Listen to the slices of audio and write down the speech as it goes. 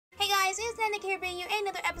guys, it's NatnickiLP here bringing you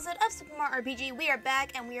another episode of Super Mario RPG. We are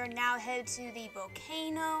back and we are now headed to the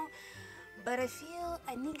Volcano. But I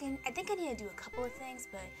think I need to do a couple of things,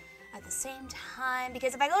 but at the same time,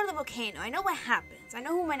 because if I go to the Volcano, I know what happens. I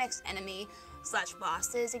know who my next enemy /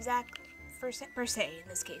 boss is exactly, per se in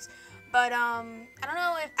this case. But I don't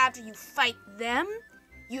know if after you fight them,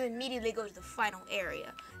 you immediately go to the final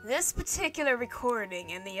area. This particular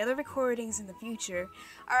recording and the other recordings in the future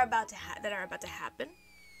are about to happen.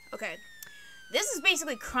 Okay, this is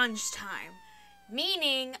basically crunch time,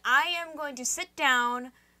 meaning I am going to sit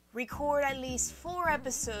down, record at least 4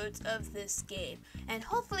 episodes of this game, and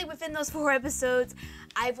hopefully within those 4 episodes,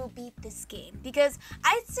 I will beat this game, because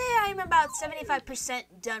I'd say I'm about 75%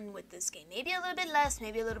 done with this game. Maybe a little bit less,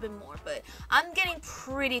 maybe a little bit more, but I'm getting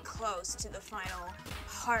pretty close to the final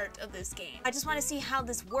part of this game. I just want to see how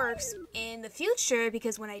this works in the future,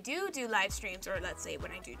 because when I do live streams, or let's say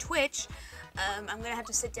when I do Twitch, I'm gonna have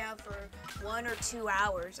to sit down for 1 or 2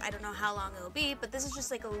 hours. I don't know how long it'll be, but this is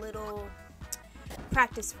just like a little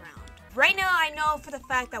practice round. Right now, I know for the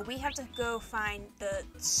fact that we have to go find the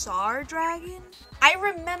Tsar dragon. I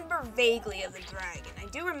remember vaguely of the dragon. I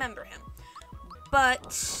do remember him,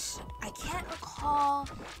 but I can't recall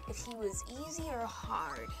if he was easy or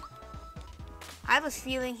hard. I have a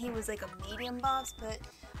feeling he was like a medium boss, but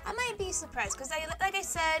I might be surprised, because like I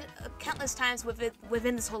said countless times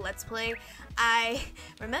within this whole Let's Play, I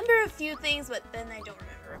remember a few things, but then I don't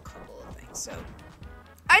remember a couple of things. So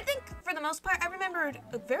I think for the most part, I remembered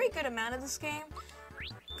a very good amount of this game,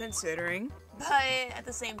 considering. But at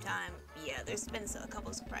the same time, yeah, there's been a couple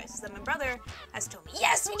of surprises that my brother has told me.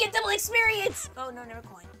 Yes, we get double experience! Oh no, never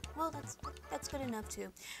coin. Well, that's good enough too.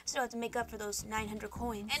 Still have to make up for those 900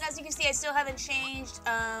 coins. And as you can see, I still haven't changed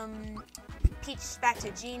Peach back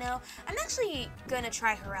to Gino. I'm actually gonna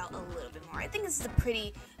try her out a little bit more. I think this is a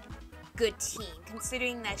pretty good team,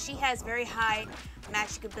 considering that she has very high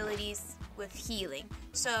magic abilities with healing.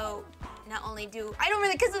 So not only because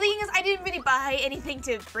the thing is, I didn't really buy anything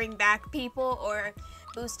to bring back people or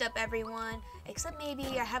boost up everyone, except maybe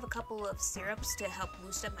I have a couple of syrups to help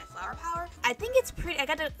boost up my flower power. I think it's pretty, I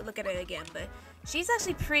gotta look at it again, but she's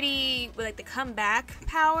actually pretty, with like the comeback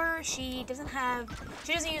power, she doesn't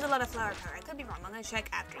use a lot of flower power. I could be wrong, I'm gonna check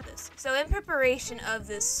after this. So in preparation of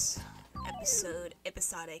this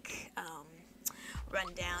episodic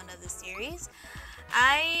rundown of the series,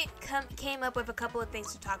 I came up with a couple of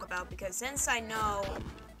things to talk about, because since I know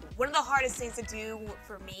one of the hardest things to do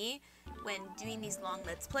for me when doing these long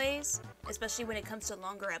Let's Plays, especially when it comes to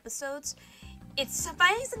longer episodes, it's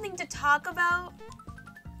finding something to talk about.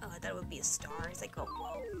 Oh, I thought it would be a star. It's like, oh,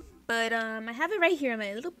 whoa. But I have it right here in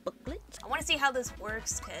my little booklet. I want to see how this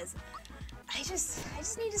works, because I just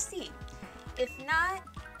need to see. If not,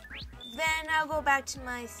 then I'll go back to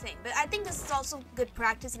my thing. But I think this is also good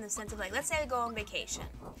practice in the sense of, like, let's say I go on vacation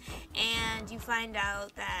and you find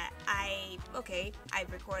out that I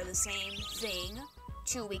recorded the same thing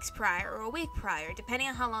 2 weeks prior or a week prior, depending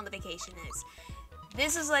on how long the vacation is.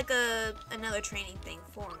 This is like another training thing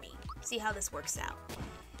for me. See how this works out.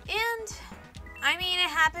 And I mean, it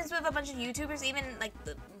happens with a bunch of YouTubers, even like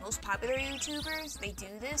the most popular YouTubers, they do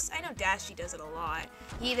this. I know Dashy does it a lot.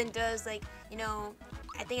 He even does, like, you know,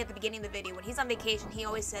 I think at the beginning of the video, when he's on vacation, he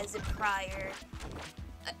always says it prior.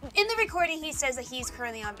 In the recording, he says that he's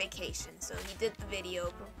currently on vacation, so he did the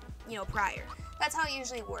video, you know, prior. That's how it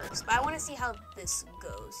usually works, but I want to see how this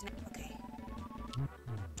goes. Okay.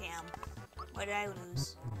 Damn. What did I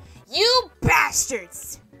lose? You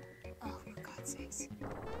bastards! Oh, for God's sakes.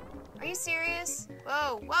 Are you serious?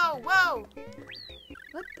 Whoa, whoa, whoa!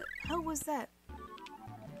 What the hell was that?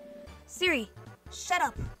 Siri, shut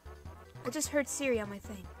up! I just heard Siri on my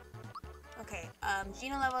thing. Okay,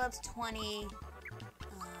 Gino level up to 20.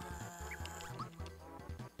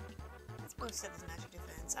 Let's boost up his magic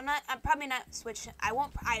defense. I'm probably not switching. I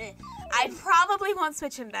probably won't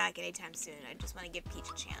switch him back anytime soon. I just want to give Peach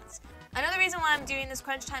a chance. Another reason why I'm doing this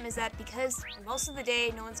crunch time is that because most of the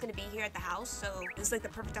day no one's going to be here at the house, so this is like the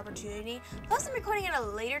perfect opportunity. Plus I'm recording at a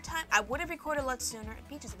later time. I would have recorded a lot sooner.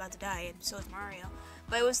 Peach is about to die, and so is Mario.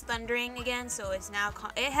 But it was thundering again, so it's now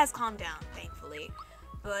it has calmed down, thankfully.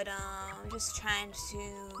 But I'm just trying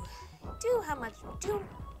to do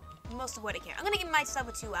most of what I can. I'm gonna give myself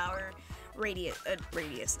a 2-hour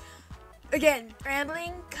radius. Again,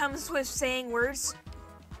 rambling comes with saying words.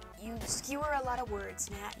 You skewer a lot of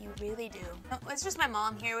words, Nat. You really do. It's just my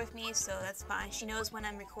mom here with me, so that's fine. She knows when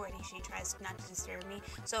I'm recording. She tries not to disturb me.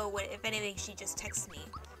 So if anything, she just texts me,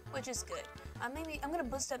 which is good. Maybe I'm gonna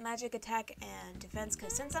boost up magic attack and defense,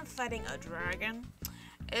 because since I'm fighting a dragon,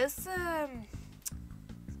 it's gonna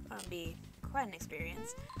be quite an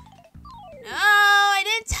experience. No, I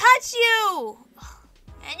didn't touch touch you!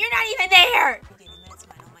 And you're not even there! Okay, the minute's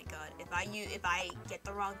mine. Oh my god. If I get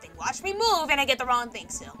the wrong thing, watch me move and I get the wrong thing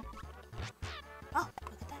still. Oh,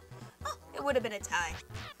 look at that. Oh, it would have been a tie.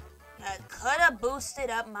 Could have boosted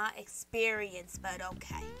up my experience, but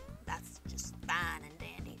okay. That's just fine and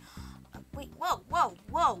dandy. Wait, whoa, whoa,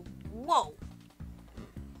 whoa, whoa.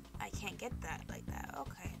 I can't get that like that.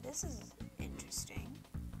 Okay, this is interesting.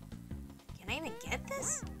 Can I even get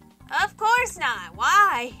this? Of course not.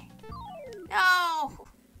 Why? No.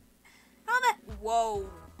 How that? Whoa.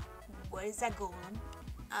 What is that golem?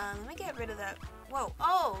 Let me get rid of that. Whoa.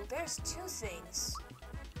 Oh, there's two things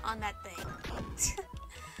on that thing.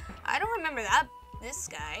 I don't remember that. This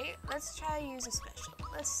guy. Let's try to use a special.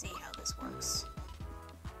 Let's see how this works.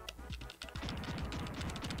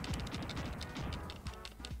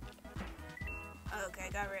 Okay,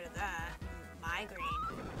 got rid of that. Migraine.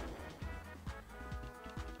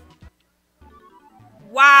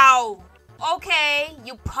 Wow. Okay,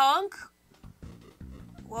 you punk.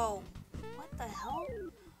 Whoa. What the hell?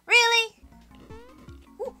 Really?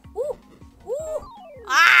 Ooh, ooh, ooh.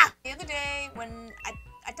 Ah! The other day when I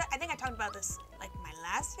think I talked about this like my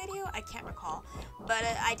last video. I can't recall, but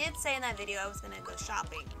I did say in that video I was gonna go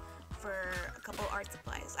shopping for a couple art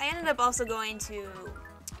supplies. I ended up also going to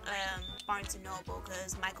Barnes & Noble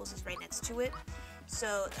because Michael's is right next to it.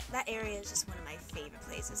 So that area is just one of my favorite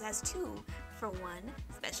places. It has 2 for 1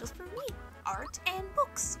 specials for me, art and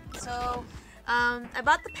books. So I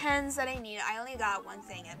bought the pens that I need. I only got one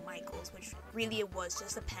thing at Michael's, which really it was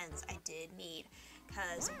just the pens I did need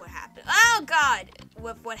because of what happened. Oh God,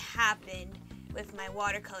 with what happened with my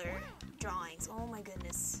watercolor drawings. Oh my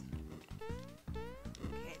goodness.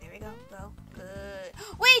 Okay, there we go. Go. Good.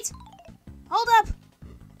 Wait! Hold up!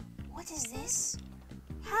 What is this?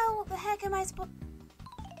 How the heck am I supposed...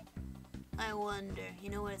 I wonder. You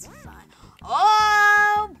know what? It's fun.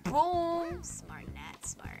 Oh, boom! Smart, Nat.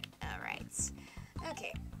 Smart. All right.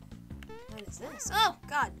 Okay. What is this? Oh,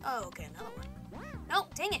 God. Oh, okay. Another one. No,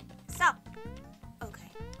 dang it. Stop. Okay.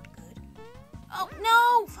 Good. Oh,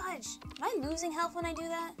 no! Fudge. Am I losing health when I do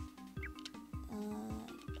that? I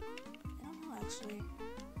don't know, actually.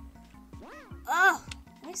 Oh!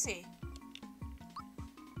 Let me see.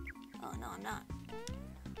 Oh, no, I'm not.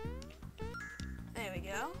 There we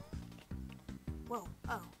go. Whoa.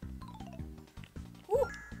 Oh. Woo.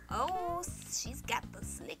 Oh, she's got the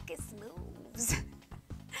slickest moves.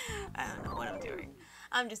 I don't know what I'm doing.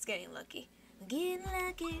 I'm just getting lucky. Getting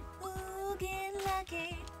lucky. Ooh, getting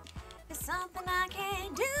lucky. It's something I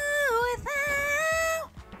can't do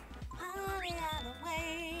without. Honey,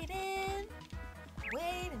 I've been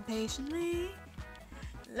waiting patiently.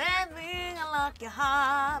 Let me unlock your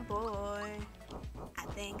heart, boy. I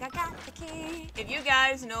think I got the key. If you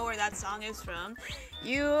guys know where that song is from,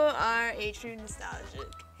 you are a true nostalgic.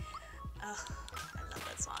 Ugh, I love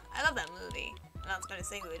that song. I love that movie. I'm not gonna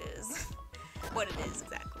say who it is, what it is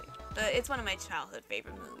exactly. But it's one of my childhood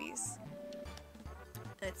favorite movies.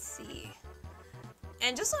 Let's see.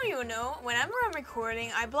 And just so you know, whenever I'm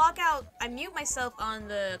recording, I mute myself on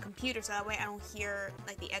the computer so that way I don't hear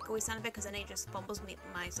like the echoey sound of it, because then it just fumbles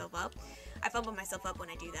myself up. I fumble myself up when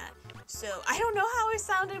I do that. So I don't know how it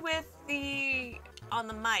sounded on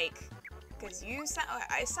the mic, because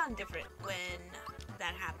I sound different when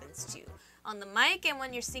that happens too. On the mic and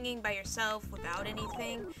when you're singing by yourself without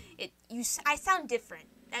anything, I sound different.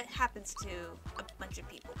 That happens to a bunch of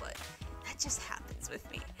people, but that just happens with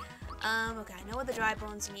me. Okay, I know what the dry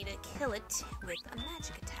bones, you need to kill it with a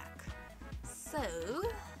magic attack. So,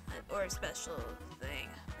 or a special thing.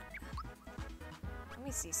 Let me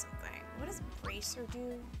see something. What does Bracer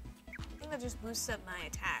do? I think that just boosts up my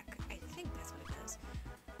attack. I think that's what it does.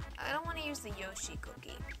 I don't want to use the Yoshi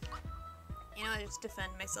cookie. You know, I just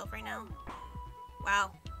defend myself right now.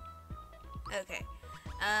 Wow. Okay.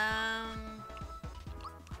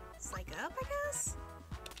 Psych up, I guess?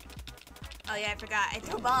 Oh yeah, I forgot. I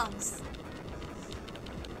threw bombs.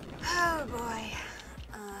 Oh boy.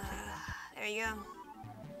 There you go.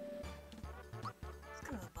 It's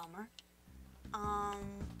kind of a bummer.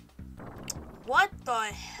 What the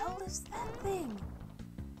hell is that thing?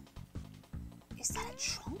 Is that a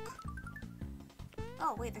trunk?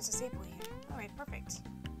 Oh wait, there's a save point here. Alright, perfect.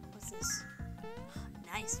 What's this?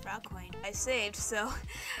 Nice, frog coin. I saved, so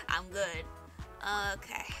I'm good.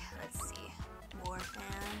 Okay, let's see. War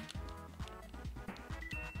fan.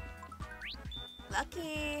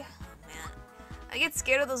 Lucky. Oh man, I get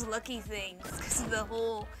scared of those lucky things because of the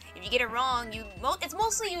whole. If you get it wrong, it's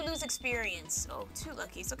mostly you lose experience. Oh, 2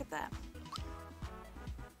 luckies. Look at that.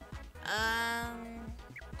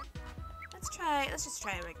 Let's just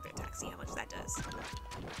try a regular attack. See how much that does.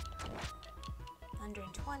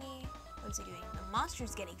 120. What's he doing? The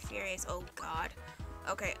monster's getting furious. Oh god.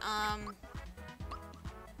 Okay,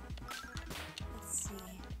 let's see.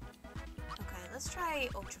 Okay, let's try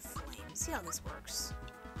Ultra Flame. See how this works.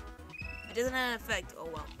 If it doesn't have an effect, oh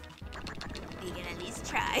well. We can at least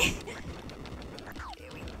try.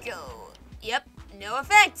 Here we go. Yep, no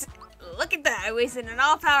effect. Look at that. I wasted an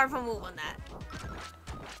all-powerful move on that.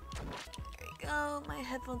 There we go. My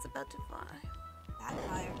headphone's about to fly.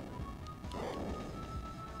 Backfire.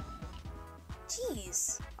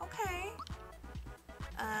 Jeez. Okay.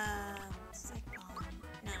 Psych bomb.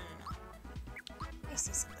 No. Let me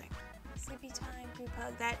see something. Sleepy time, group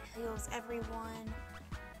hug. That heals everyone.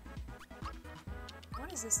 What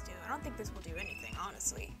does this do? I don't think this will do anything,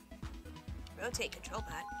 honestly. Rotate control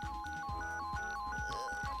pad.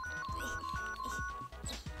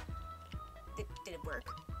 Did it work?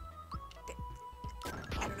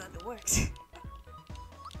 I don't know if it works.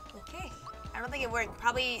 Okay. I don't think it worked.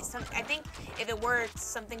 Probably I think if it worked,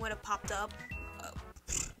 something would have popped up. Oh,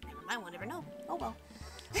 never mind. We'll never know. Oh well.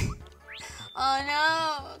 Oh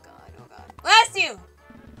no. Oh god. Oh god. Bless you.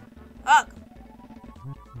 Fuck.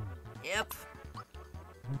 Yep.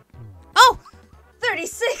 Oh!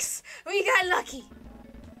 36! We got lucky.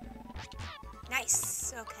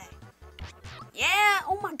 Nice. Okay. Yeah!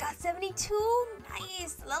 Oh my god, 72!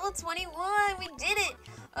 Nice! Level 21! We did it!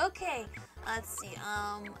 Okay. Let's see.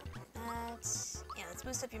 Let's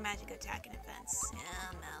boost up your magic attack and defense.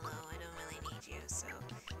 Yeah, Mallow, I don't really need you, so you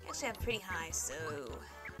actually have pretty high, so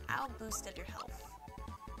I'll boost up your health.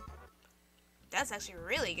 That's actually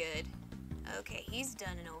really good. Okay, he's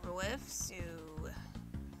done and over with, so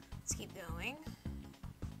let's keep going.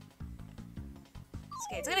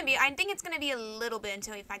 Okay, it's gonna be, I think it's gonna be a little bit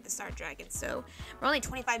until we fight the Star Dragon, so we're only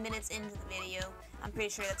 25 minutes into the video. I'm pretty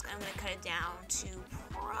sure I'm gonna cut it down to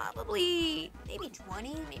probably maybe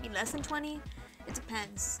 20, maybe less than 20. It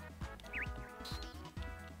depends.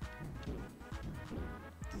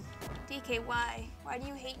 DK, why? Why do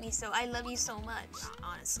you hate me so? I love you so much,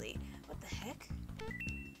 honestly. What the heck?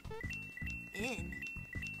 In.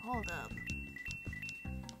 Hold up.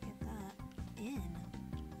 Get that. In.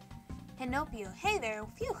 Hinopio. Hey there.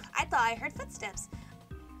 Phew. I thought I heard footsteps.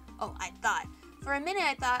 Oh, I thought. For a minute,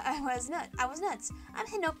 I thought I was nuts. I'm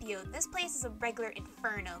Hinopio. This place is a regular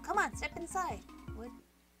inferno. Come on, step inside. What?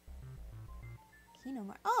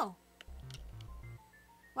 Hinomar. Oh.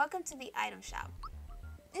 Welcome to the item shop.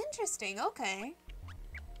 Interesting. Okay.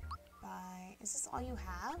 Bye. Is this all you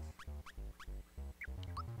have?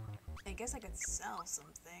 I guess I could sell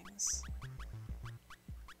some things.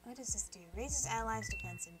 What does this do? Raises allies'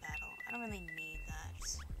 defense in battle. I don't really need that.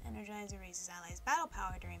 Energizer raises allies' battle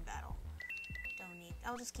power during battle. Don't need.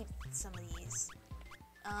 I'll just keep some of these.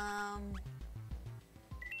 I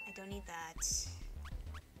don't need that.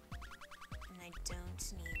 And I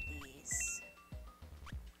don't need these.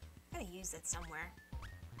 I gotta use that somewhere.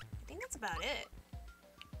 I think that's about it.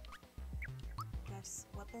 Do I have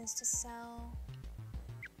weapons to sell?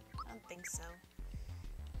 I don't think so.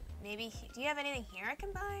 Maybe, do you have anything here I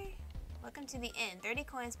can buy? Welcome to the inn. 30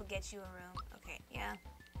 coins will get you a room. Okay, yeah.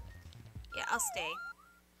 Yeah, I'll stay.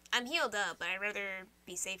 I'm healed up, but I'd rather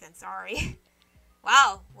be safe than sorry.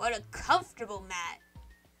 Wow, what a comfortable mat.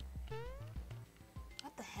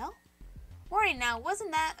 What the hell? Warning now,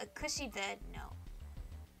 wasn't that a cushy bed? No.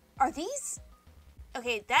 Are these?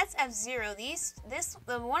 Okay, that's F-Zero.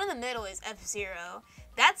 The one in the middle is F-Zero.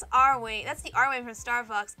 That's R-Wing. That's the R-Wing from Star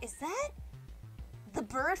Fox. Is that the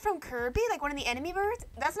bird from Kirby? Like one of the enemy birds?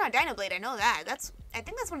 That's not Dinoblade, I know that. I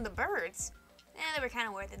think that's one of the birds. Yeah, they were kind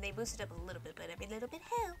of worth it. They boosted up a little bit, but every little bit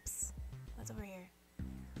helps. What's over here?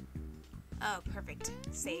 Oh, perfect.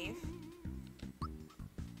 Save.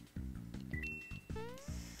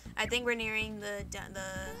 I think we're nearing the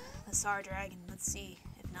Star Dragon. Let's see.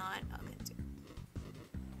 If not, I'll get to.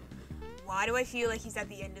 Why do I feel like he's at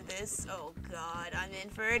the end of this? Oh god, I'm in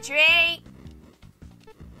for a treat!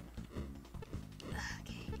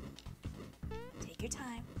 Okay. Take your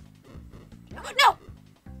time. No!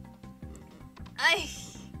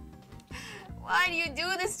 Why do you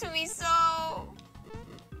do this to me so?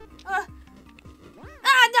 No!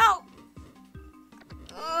 No!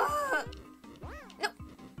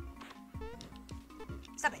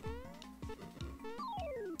 Stop it.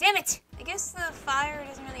 Damn it! I guess the fire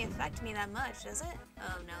doesn't really affect me that much, does it?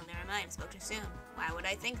 Oh no, never mind. Spoke too soon. Why would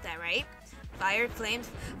I think that, right? Fire flames,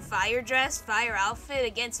 fire dress, fire outfit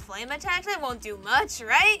against flame attacks? That won't do much,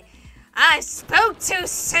 right? I spoke too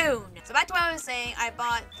soon! So back to what I was saying, I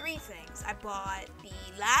bought 3 things. I bought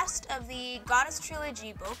the last of the Goddess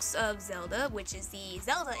Trilogy books of Zelda, which is the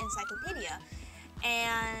Zelda Encyclopedia.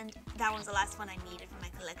 And that was the last one I needed for my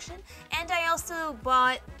collection. And I also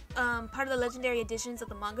bought part of the legendary editions of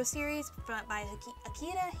the manga series by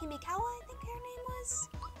Akira Himikawa, I think her name was.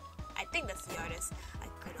 I think that's the artist. I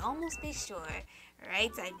could almost be sure.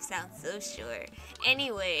 Right? I sound so sure.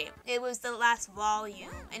 Anyway, it was the last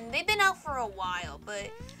volume, and they've been out for a while,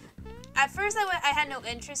 but at first I had no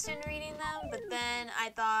interest in reading them, but then I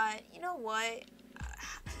thought, you know what?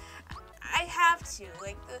 I have to.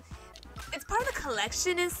 Like, it's part of the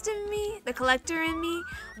collectionist in me, the collector in me,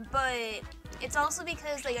 but it's also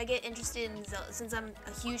because like I get interested in Zelda, since I'm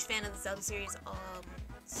a huge fan of the Zelda series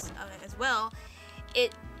as well.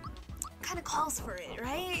 It kind of calls for it,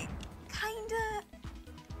 right? Kinda.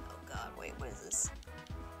 Oh god, wait, what is this?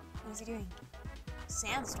 What is he doing?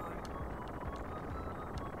 Sandstorm.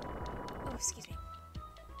 Oh, excuse me.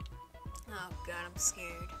 Oh god, I'm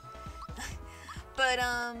scared. But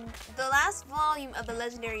the last volume of the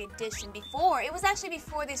Legendary Edition, it was actually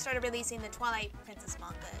before they started releasing the Twilight Princess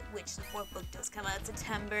manga, which the 4th book does come out in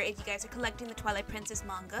September if you guys are collecting the Twilight Princess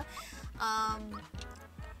manga.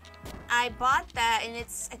 I bought that, and I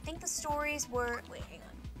think the stories were, wait, hang on.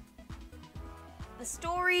 The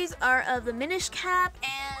stories are of the Minish Cap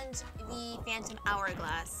and the Phantom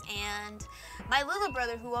Hourglass, and my little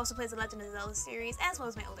brother, who also plays the Legend of Zelda series, as well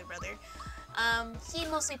as my older brother, he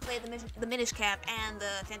mostly played the Minish Cap and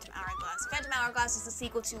the Phantom Hourglass. Phantom Hourglass is the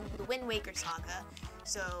sequel to the Wind Waker saga,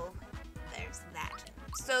 so there's that.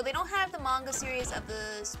 So they don't have the manga series of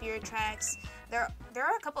the Spirit Tracks. There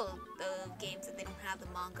are a couple of games that they don't have the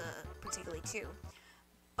manga particularly too.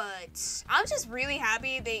 But I'm just really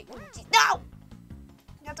happy no!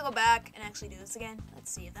 You have to go back and actually do this again.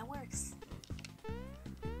 Let's see if that works.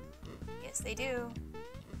 Yes, they do.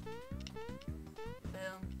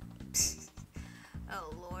 Boom.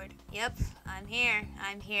 Oh, Lord. Yep, I'm here.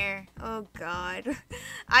 I'm here. Oh, God.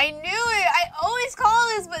 I knew it! I always call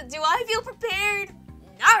this, but do I feel prepared?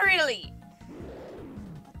 Not really.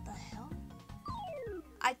 What the hell?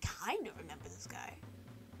 I kind of remember this guy.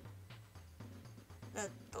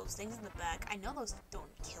 Those things in the back, I know those don't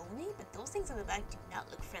kill me, but those things in the back do not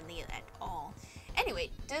look friendly at all. Anyway,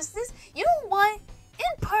 you know what?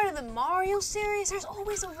 In part of the Mario series, there's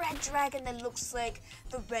always a red dragon that looks like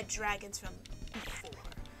the red dragons from before.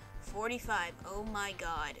 45, oh my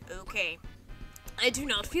god, okay. I do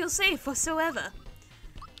not feel safe whatsoever.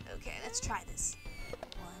 Okay, let's try this.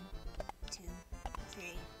 1, 2, 3,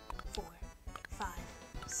 4, 5,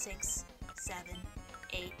 6, 7,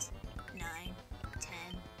 8, 9, 10,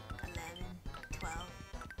 11, 12,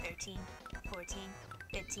 13, 14,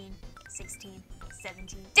 15, 16,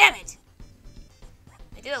 17. Damn it!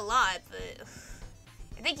 I did a lot, but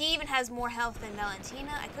I think he even has more health than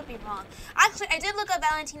Valentina. I could be wrong. Actually, I did look up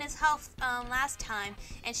Valentina's health last time,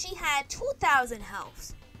 and she had 2,000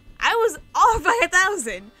 health. I was off by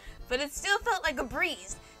 1,000, but it still felt like a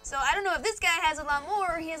breeze. So I don't know if this guy has a lot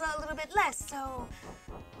more or he has a little bit less, so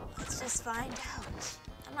let's just find out.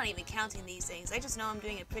 I'm not even counting these things. I just know I'm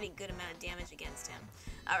doing a pretty good amount of damage against him.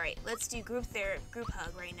 Alright, let's do group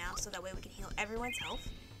hug right now, so that way we can heal everyone's health.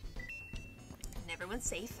 And everyone's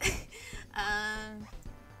safe.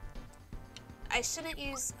 I shouldn't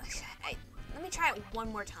use... let me try it one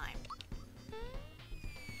more time.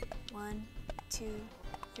 1, 2,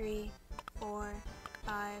 3, 4,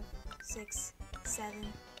 5, 6,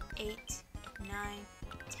 7, 8, 9,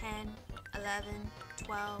 10, 11,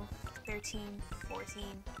 12, 13,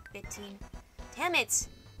 14, 15. Damn it!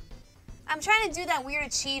 I'm trying to do that weird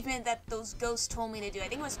achievement that those ghosts told me to do. I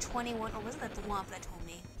think it was 21, or was that the Womp that told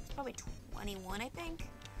me? It's probably 21, I think.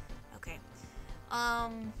 Okay.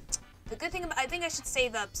 The good thing about, I think I should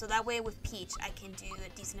save up, so that way with Peach, I can do a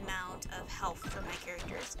decent amount of health for my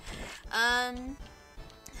characters.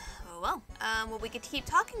 What we could keep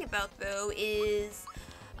talking about, though, is,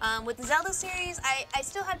 with the Zelda series, I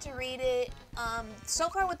still have to read it. So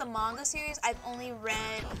far with the manga series, I've only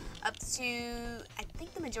read up to, I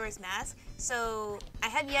think, the Majora's Mask. So, I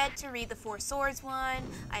have yet to read the Four Swords one.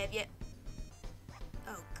 I have yet...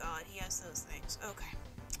 Oh, God, he has those things. Okay.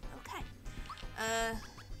 Okay.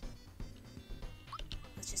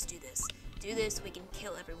 Let's just do this. Do this, we can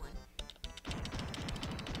kill everyone.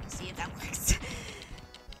 See if that works.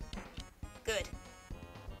 Good.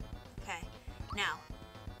 Okay. Now,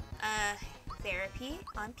 therapy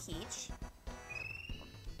on Peach.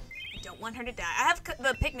 I don't want her to die. I have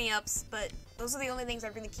the pick-me-ups, but those are the only things I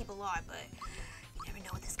really keep a lot, but you never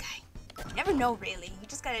know with this guy. You never know, really. You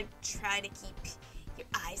just gotta try to keep your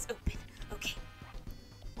eyes open. Okay.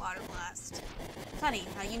 Water Blast. Funny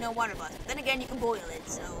how you know Water Blast, but then again, you can boil it,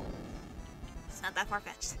 so it's not that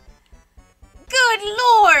far-fetched. Good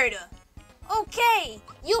Lord! Okay,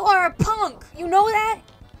 you are a punk. You know that?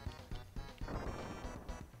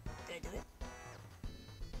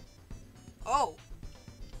 Oh.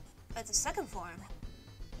 That's a second form.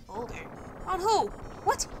 Boulder. On who?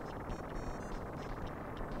 What?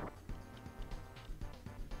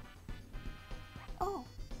 Oh.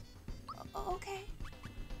 Okay.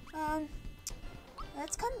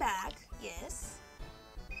 Let's come back. Yes.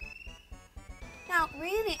 Now,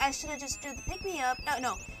 really, I should have just did the pick me up.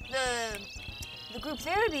 No, the group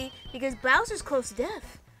therapy because Bowser's close to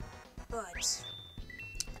death. But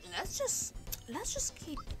let's just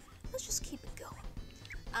keep it going.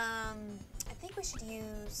 I think we should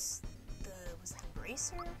use was it the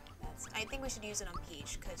bracer? I think we should use it on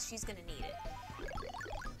Peach because she's gonna need it.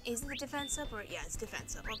 Is it the defense up or yeah, it's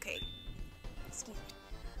defense up. Okay. Excuse me.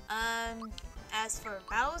 As for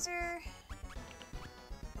Bowser,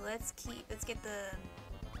 let's get the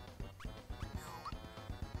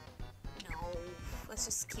no. Let's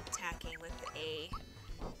just keep attacking with the A.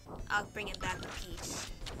 I'll bring it back to Peach.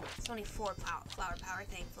 It's only 4 flower power,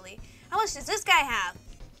 thankfully. How much does this guy have?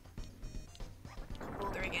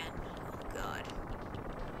 Boulder again. Oh god.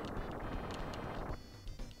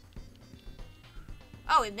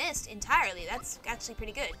 Oh, it missed entirely. That's actually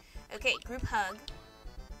pretty good. Okay, group hug.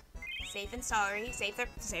 Safe and sorry. Safer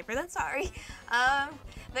than sorry.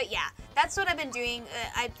 But yeah, that's what I've been doing.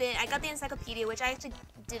 I got the encyclopedia, which I actually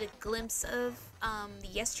did a glimpse of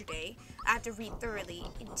yesterday. I have to read thoroughly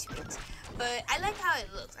into it. But I like how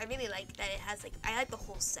it looks. I really like that it has I like the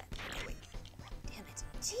whole set. Okay, wait. Damn it.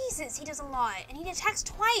 Jesus, he does a lot. And he attacks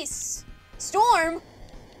twice. Storm!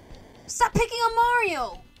 Stop picking on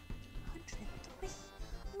Mario! 103.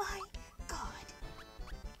 My god.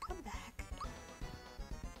 Come back.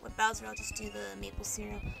 With Bowser, I'll just do the maple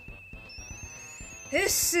syrup.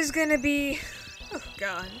 This is gonna be... Oh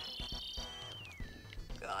god.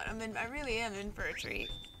 God, I really am in for a treat.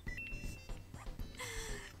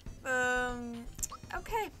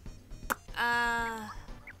 Okay.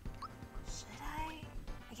 Should I?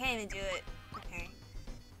 I can't even do it. Okay.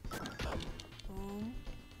 Boom.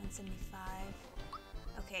 175.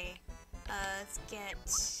 Okay. Let's get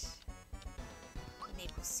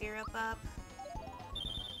maple syrup up.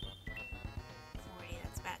 40,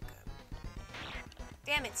 that's back up.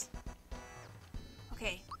 Damn it!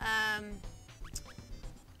 Okay,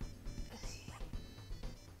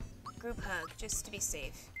 group hug, just to be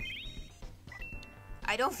safe.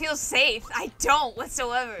 I don't feel safe. I don't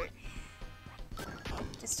whatsoever.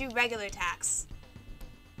 Just do regular attacks.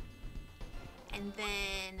 And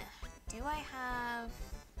then, do I have...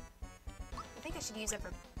 I think I should use it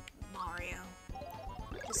for Mario.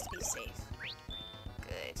 Just to be safe.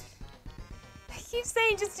 Good. I keep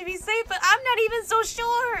saying just to be safe, but I'm not even so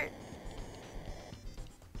sure.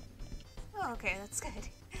 Oh, okay, that's good.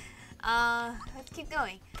 Let's keep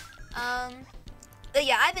going. But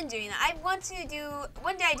yeah, I've been doing that. I want to do,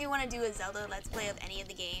 one day I do want to do a Zelda Let's Play of any of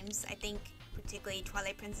the games. I think particularly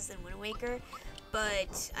Twilight Princess and Wind Waker,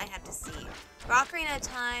 but I have to see. For Ocarina of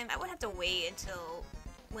Time, I would have to wait until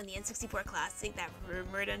when the N64 Classic, that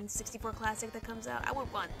rumored N64 Classic that comes out, I would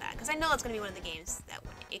want that, because I know it's going to be one of the games that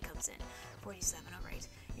when it comes in. 47, alright.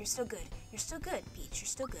 You're still good. You're still good, Peach. You're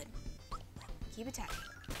still good. Keep attacking.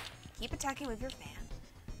 Keep attacking with your fan.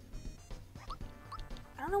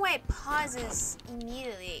 I don't know why it pauses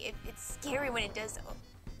immediately. It's scary when it does that.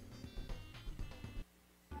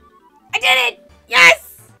 I did it!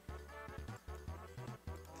 Yes!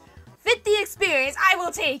 50 experience. I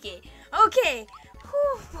will take it. Okay.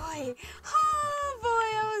 Oh boy. Oh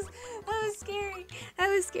boy. That was scary. That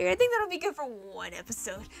was scary. I think that'll be good for one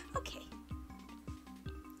episode. Okay.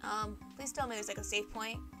 Please tell me there's like a save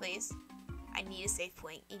point, please. I need a save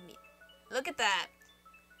point immediately. Look at that.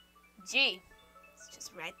 Gee. It's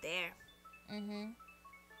just right there.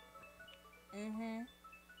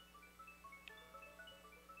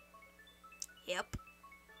 Yep.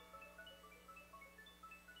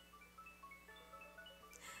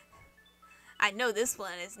 I know this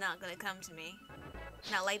one is not gonna come to me.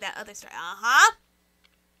 Not like that other story.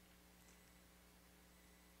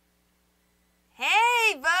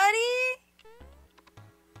 Hey, buddy!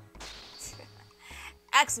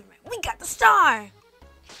 Excellent. We got the star!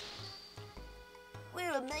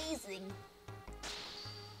 We're amazing.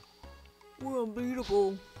 We're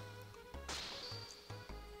unbeatable.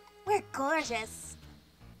 We're gorgeous.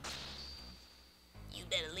 You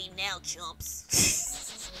better leave now,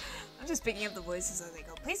 chumps. I'm just picking up the voices as they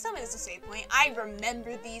go. Please tell me there's a save point. I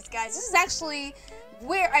remember these guys. This is actually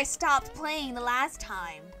where I stopped playing the last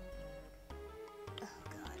time. Oh,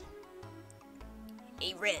 God.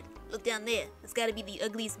 Hey, Red, look down there. That's gotta be the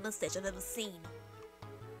ugliest mustache I've ever seen.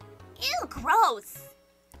 Ew, gross!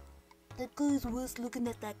 That guy's worse looking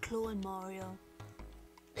at that claw in Mario.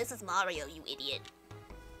 This is Mario, you idiot.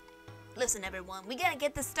 Listen, everyone, we gotta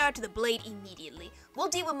get the star to the blade immediately. We'll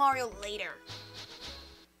deal with Mario later.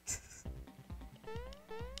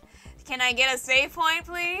 Can I get a save point,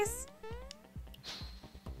 please?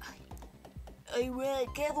 Hey,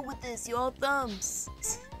 Red, careful with this, your thumbs.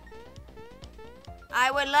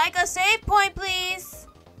 I would like a save point, please.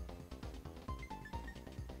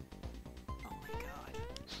 Oh my god.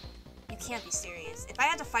 You can't be serious. If I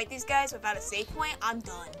have to fight these guys without a save point, I'm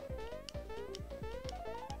done.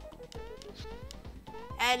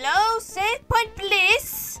 Hello, save point,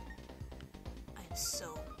 please. I'm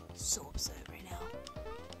so upset right now.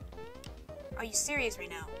 Are you serious right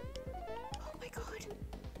now? Oh my god.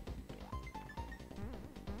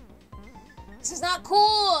 This is not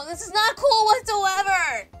cool. This is not cool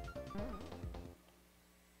whatsoever.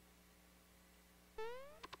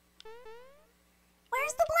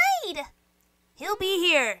 Where's the blade? He'll be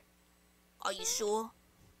here. Are you sure?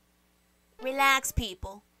 Relax,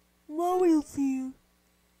 people. Mario's here.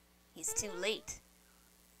 He's too late.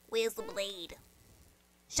 Where's the blade?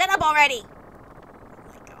 Shut up already! Oh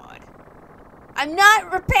my god. I'm not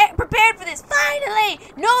prepared for this! Finally!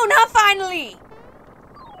 No, not finally!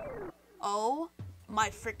 Oh my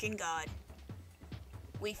freaking god.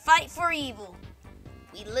 We fight for evil.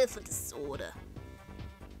 We live for disorder.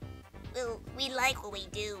 Well, we like what we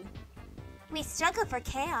do. We struggle for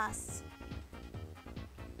chaos.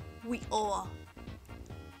 We are.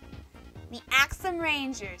 The Axum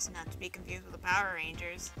Rangers, not to be confused with the Power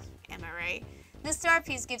Rangers, am I right? The star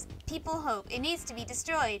piece gives people hope. It needs to be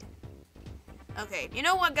destroyed. Okay, you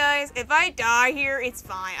know what, guys? If I die here, it's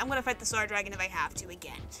fine. I'm gonna fight the Star Dragon if I have to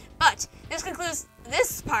again. But this concludes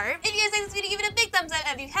this part. If you guys like this video, give it a big thumbs up.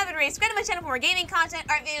 And if you haven't already, subscribe to my channel for more gaming content,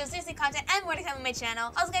 art videos, music content, and more to come on my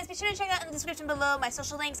channel. Also, guys, be sure to check out in the description below my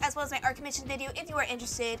social links as well as my art commission video if you are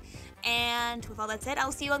interested. And with all that said,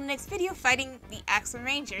 I'll see you on the next video fighting the Axum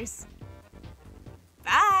Rangers.